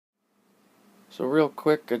So real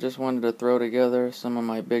quick, I just wanted to throw together some of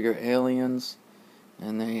my bigger aliens,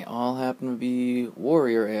 and they all happen to be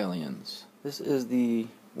warrior aliens. This is the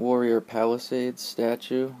Warrior Palisades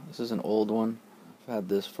statue. This is an old one. I've had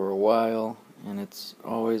this for a while, and it's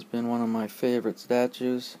always been one of my favorite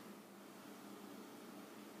statues.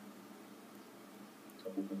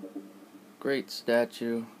 Great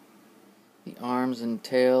statue. The arms and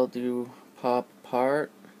tail do pop apart,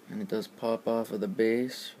 and it does pop off of the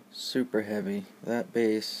base. Super heavy. That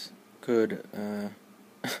base could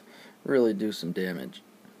really do some damage.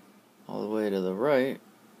 All the way to the right,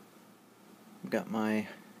 I've got my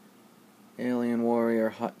Alien Warrior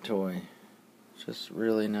hot toy. Just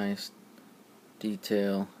really nice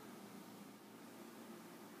detail.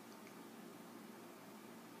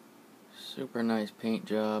 Super nice paint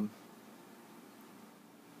job.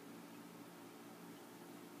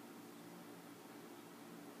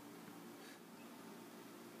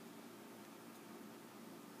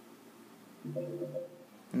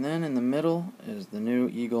 And then in the middle is the new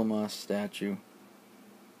Eaglemoss statue.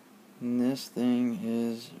 And this thing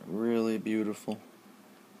is really beautiful.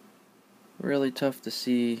 Really tough to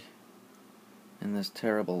see in this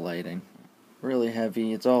terrible lighting. Really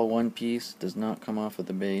heavy. It's all one piece. Does not come off of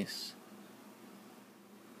the base.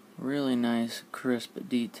 Really nice crisp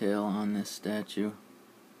detail on this statue.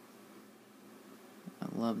 I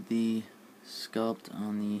love the sculpt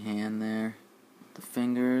on the hand there. The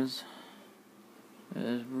fingers. It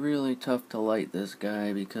is really tough to light this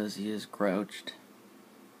guy because he is crouched.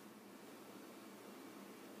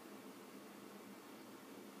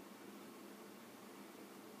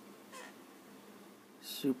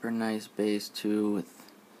 Super nice base too, with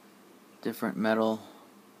different metal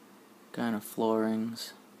kind of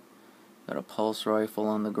floorings. Got a pulse rifle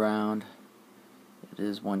on the ground. It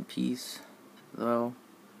is one piece, though.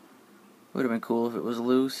 Would have been cool if it was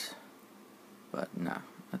loose, but nah,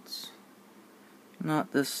 it's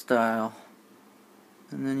not this style.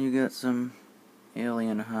 And then you got some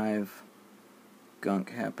alien hive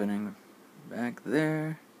gunk happening back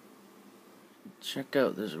there. Check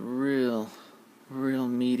out this real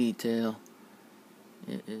meaty tail.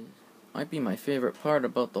 It might be my favorite part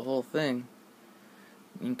about the whole thing.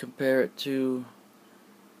 You can compare it to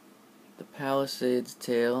the Palisades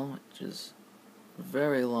tail, which is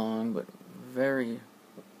very long but very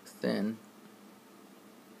thin,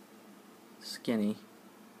 skinny.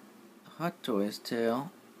 The Hot Toy's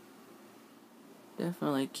tail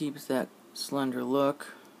definitely keeps that slender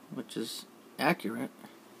look, which is accurate.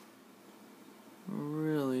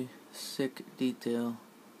 Really sick detail.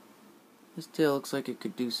 This tail looks like it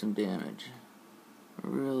could do some damage. A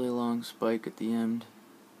really long spike at the end.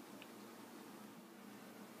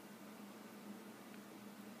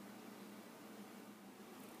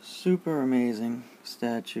 Super amazing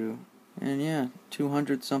statue. And yeah,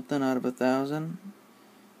 200 something out of 1,000.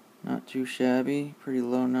 Not too shabby. Pretty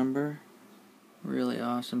low number. Really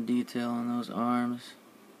awesome detail on those arms.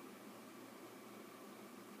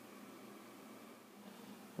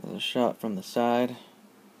 There's a shot from the side.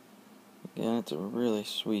 Again, it's a really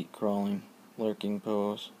sweet crawling, lurking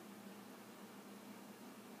pose.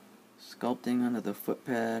 Sculpting under the foot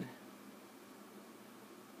pad.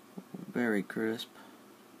 Very crisp.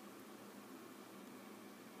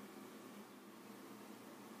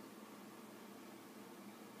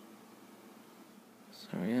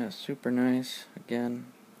 So yeah, super nice. Again,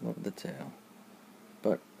 love the tail.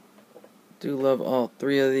 But do love all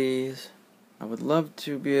three of these. I would love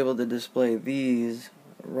to be able to display these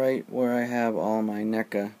right where I have all my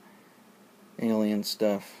NECA alien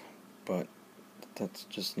stuff, but that's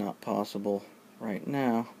just not possible right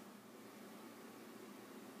now.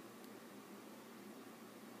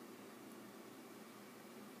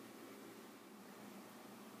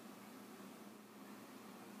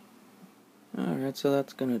 Alright, so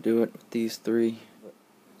that's gonna do it with these three.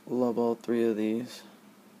 Love all three of these.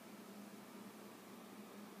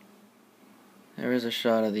 There is a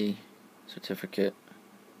shot of the certificate.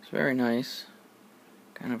 It's very nice.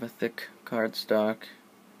 Kind of a thick cardstock.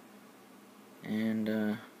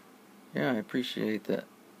 And yeah, I appreciate that.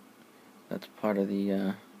 That's part of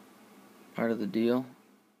the deal.